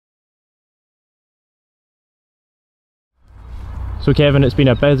So Kevin, it's been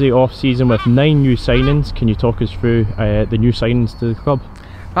a busy off-season with 9 new signings. Can you talk us through the new signings to the club?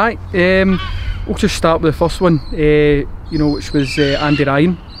 Aye, we'll just start with the first one, which was Andy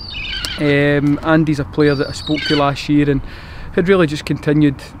Ryan. Andy's a player that I spoke to last year and had really just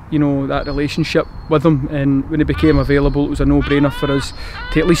continued, that relationship with him, and when he became available it was a no-brainer for us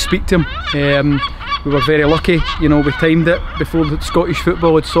to at least speak to him. We were very lucky, we timed it before the Scottish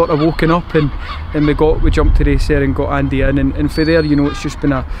football had sort of woken up, and we jumped to race there and got Andy in, and for there, it's just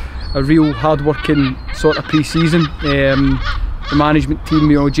been a real hard-working sort of pre-season. The management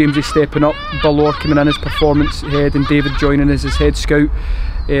team, James is stepping up, Bill Orr coming in as performance head, and David joining as his head scout,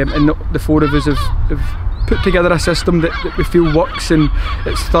 and the 4 of us have put together a system that we feel works, and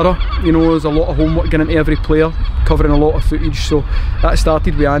it's thorough. There's a lot of homework going into every player, covering a lot of footage. So that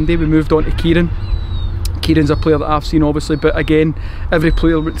started with Andy. We moved on to Kieran. Kieran's a player that I've seen, obviously, but again, every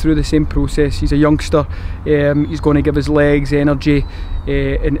player went through the same process. He's a youngster. He's going to give his legs, energy,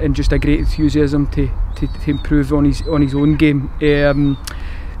 and just a great enthusiasm to improve on his own game.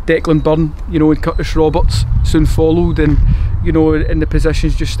 Declan Byrne, and Curtis Roberts soon followed, and the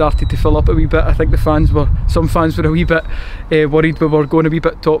positions just started to fill up a wee bit. I think some fans were a wee bit worried we were going to be a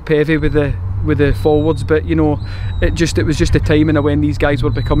bit top heavy with the forwards, but it was just the timing of when these guys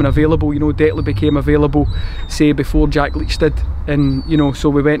were becoming available. Declan became available say before Jack Leach did, and so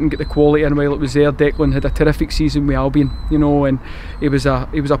we went and got the quality, and while it was there, Declan had a terrific season with Albion, and he was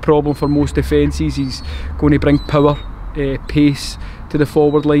a problem for most defences. He's going to bring power, pace to the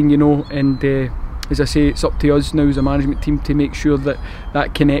forward line, and as I say, it's up to us now as a management team to make sure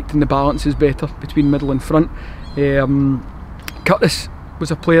that connect and the balance is better between middle and front. Curtis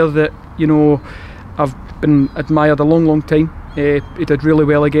was a player that I've been admired a long time. He did really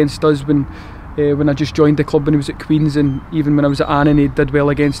well against us when I just joined the club when he was at Queen's, and even when I was at Annan he did well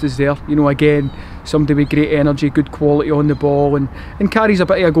against us there. Again, somebody with great energy, good quality on the ball, and carries a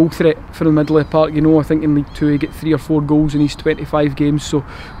bit of a goal threat for the middle of the park. I think in League 2 he got 3 or 4 goals in his 25 games, so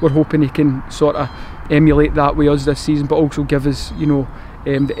we're hoping he can sort of emulate that with us this season, but also give us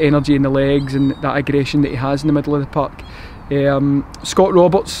the energy in the legs and that aggression that he has in the middle of the park. Scott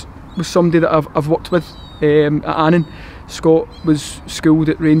Roberts was somebody that I've worked with at Annan. Scott was schooled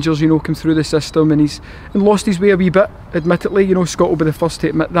at Rangers, came through the system, and lost his way a wee bit, admittedly. Scott will be the first to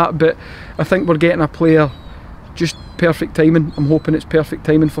admit that, but I think we're getting a player just perfect timing. I'm hoping it's perfect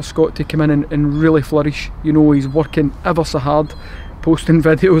timing for Scott to come in and really flourish. He's working ever so hard, posting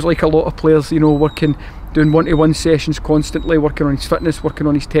videos like a lot of players, working, doing one-to-one sessions constantly, working on his fitness, working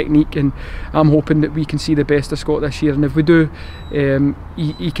on his technique, and I'm hoping that we can see the best of Scott this year, and if we do,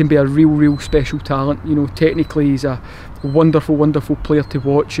 he can be a real special talent. Technically he's a wonderful player to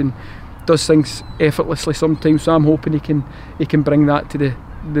watch, and does things effortlessly sometimes, so I'm hoping he can bring that to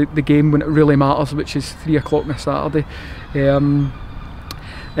the game when it really matters, which is 3 o'clock on a Saturday.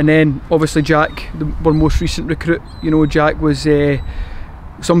 And then obviously Jack, our most recent recruit. Jack was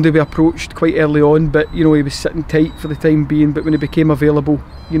somebody we approached quite early on, but he was sitting tight for the time being, but when he became available,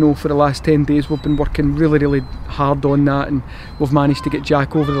 for the last 10 days we've been working really hard on that, and we've managed to get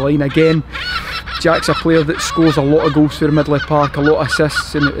Jack over the line again. Jack's a player that scores a lot of goals through the middle of the park, a lot of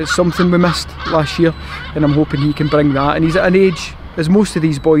assists, and it's something we missed last year, and I'm hoping he can bring that. And he's at an age, as most of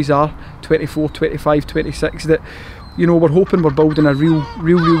these boys are, 24, 25, 26, that we're hoping we're building a real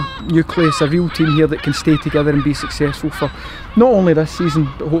nucleus, a real team here that can stay together and be successful for not only this season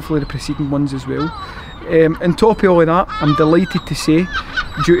but hopefully the preceding ones as well. On top of all of that, I'm delighted to say,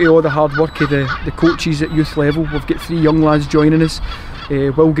 due to all the hard work of the coaches at youth level, we've got 3 young lads joining us.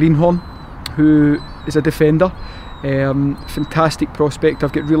 Will Greenhorn, who is a defender, fantastic prospect.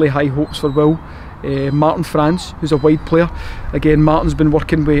 I've got really high hopes for Will. Martin France, who's a wide player. Again, Martin's been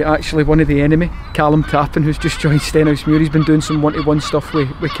working with actually one of the enemy, Callum Tappin, who's just joined Stenhousemuir. He's been doing some one-to-one stuff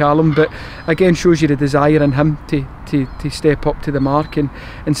with Callum, but again shows you the desire in him to step up to the mark. And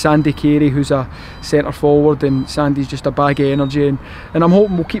Sandy Carey, who's a centre forward, and Sandy's just a bag of energy, and I'm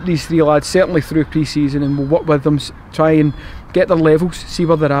hoping we'll keep these 3 lads certainly through pre-season, and we'll work with them, try and get their levels, see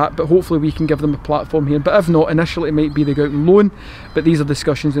where they're at, but hopefully we can give them a platform here. But if not, initially it might be they go out on loan, but these are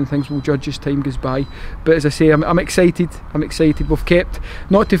discussions and things we'll judge as time goes by. But as I say, I'm excited. We've kept,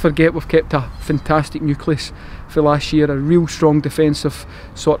 not to forget, we've kept a fantastic nucleus for last year, a real strong defensive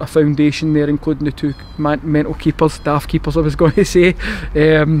sort of foundation there, including the 2 mental keepers, daft keepers I was going to say,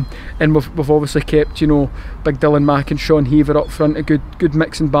 and we've obviously kept Big Dylan Mack and Sean Heaver up front, a good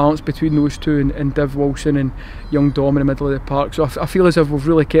mix and balance between those 2, and Div Wilson and young Dom in the middle of the park. So I feel as if we've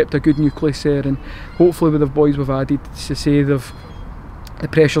really kept a good nucleus there, and hopefully with the boys we've added, to say they've the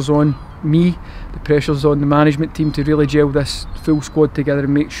pressure's on me, the pressure's on the management team to really gel this full squad together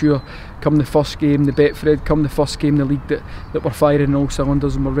and make sure come the first game, the Betfred, come the first game, the league, that we're firing all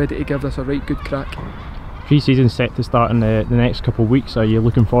cylinders and we're ready to give this a right good crack. Pre-season's set to start in the next couple of weeks. Are you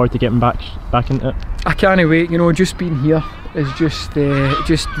looking forward to getting back into it? I can't wait. You know, just being here is just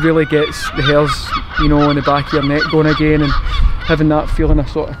really gets the hairs, you know, on the back of your neck going again, and having that feeling of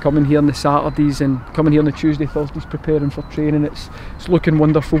sort of coming here on the Saturdays and coming here on the Tuesday, Thursdays, preparing for training. It's looking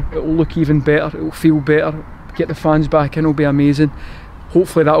wonderful. It will look even better. It will feel better. Get the fans back in will be amazing.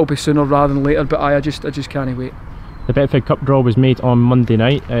 Hopefully that will be sooner rather than later. But I just can't wait. The Betfred Cup draw was made on Monday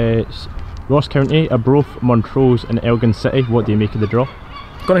night. Ross County, Arbroath, Montrose and Elgin City. What do you make of the draw?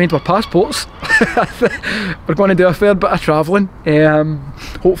 Going to need our passports. We're going to do a fair bit of travelling.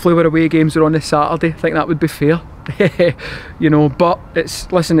 Hopefully our away games are on this Saturday. I think that would be fair. You know, but it's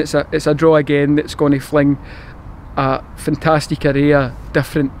a draw again that's going to fling a fantastic array of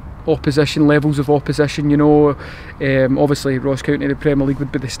different opposition, levels of opposition. You know, obviously Ross County, the Premier League,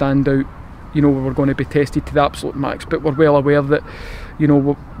 would be the standout. You know, we're going to be tested to the absolute max, but we're well aware that, you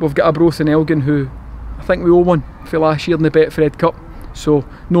know, we've got Arbroath and Elgin, who I think we all won for last year in the Betfred Cup, so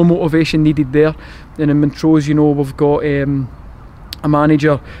no motivation needed there. And in Montrose, you know, we've got a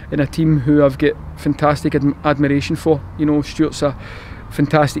manager and a team who I've got fantastic admiration for. You know, Stuart's a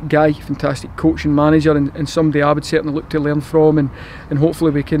fantastic guy, fantastic coach and manager, and somebody I would certainly look to learn from, and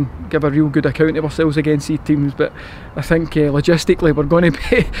hopefully we can give a real good account of ourselves against these teams. But I think logistically we're going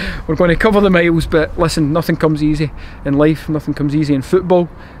to cover the miles. But listen, nothing comes easy in life, nothing comes easy in football,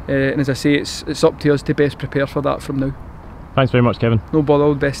 and as I say, it's up to us to best prepare for that from now. Thanks very much, Kevin. No bother,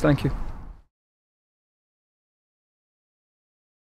 all the best, thank you.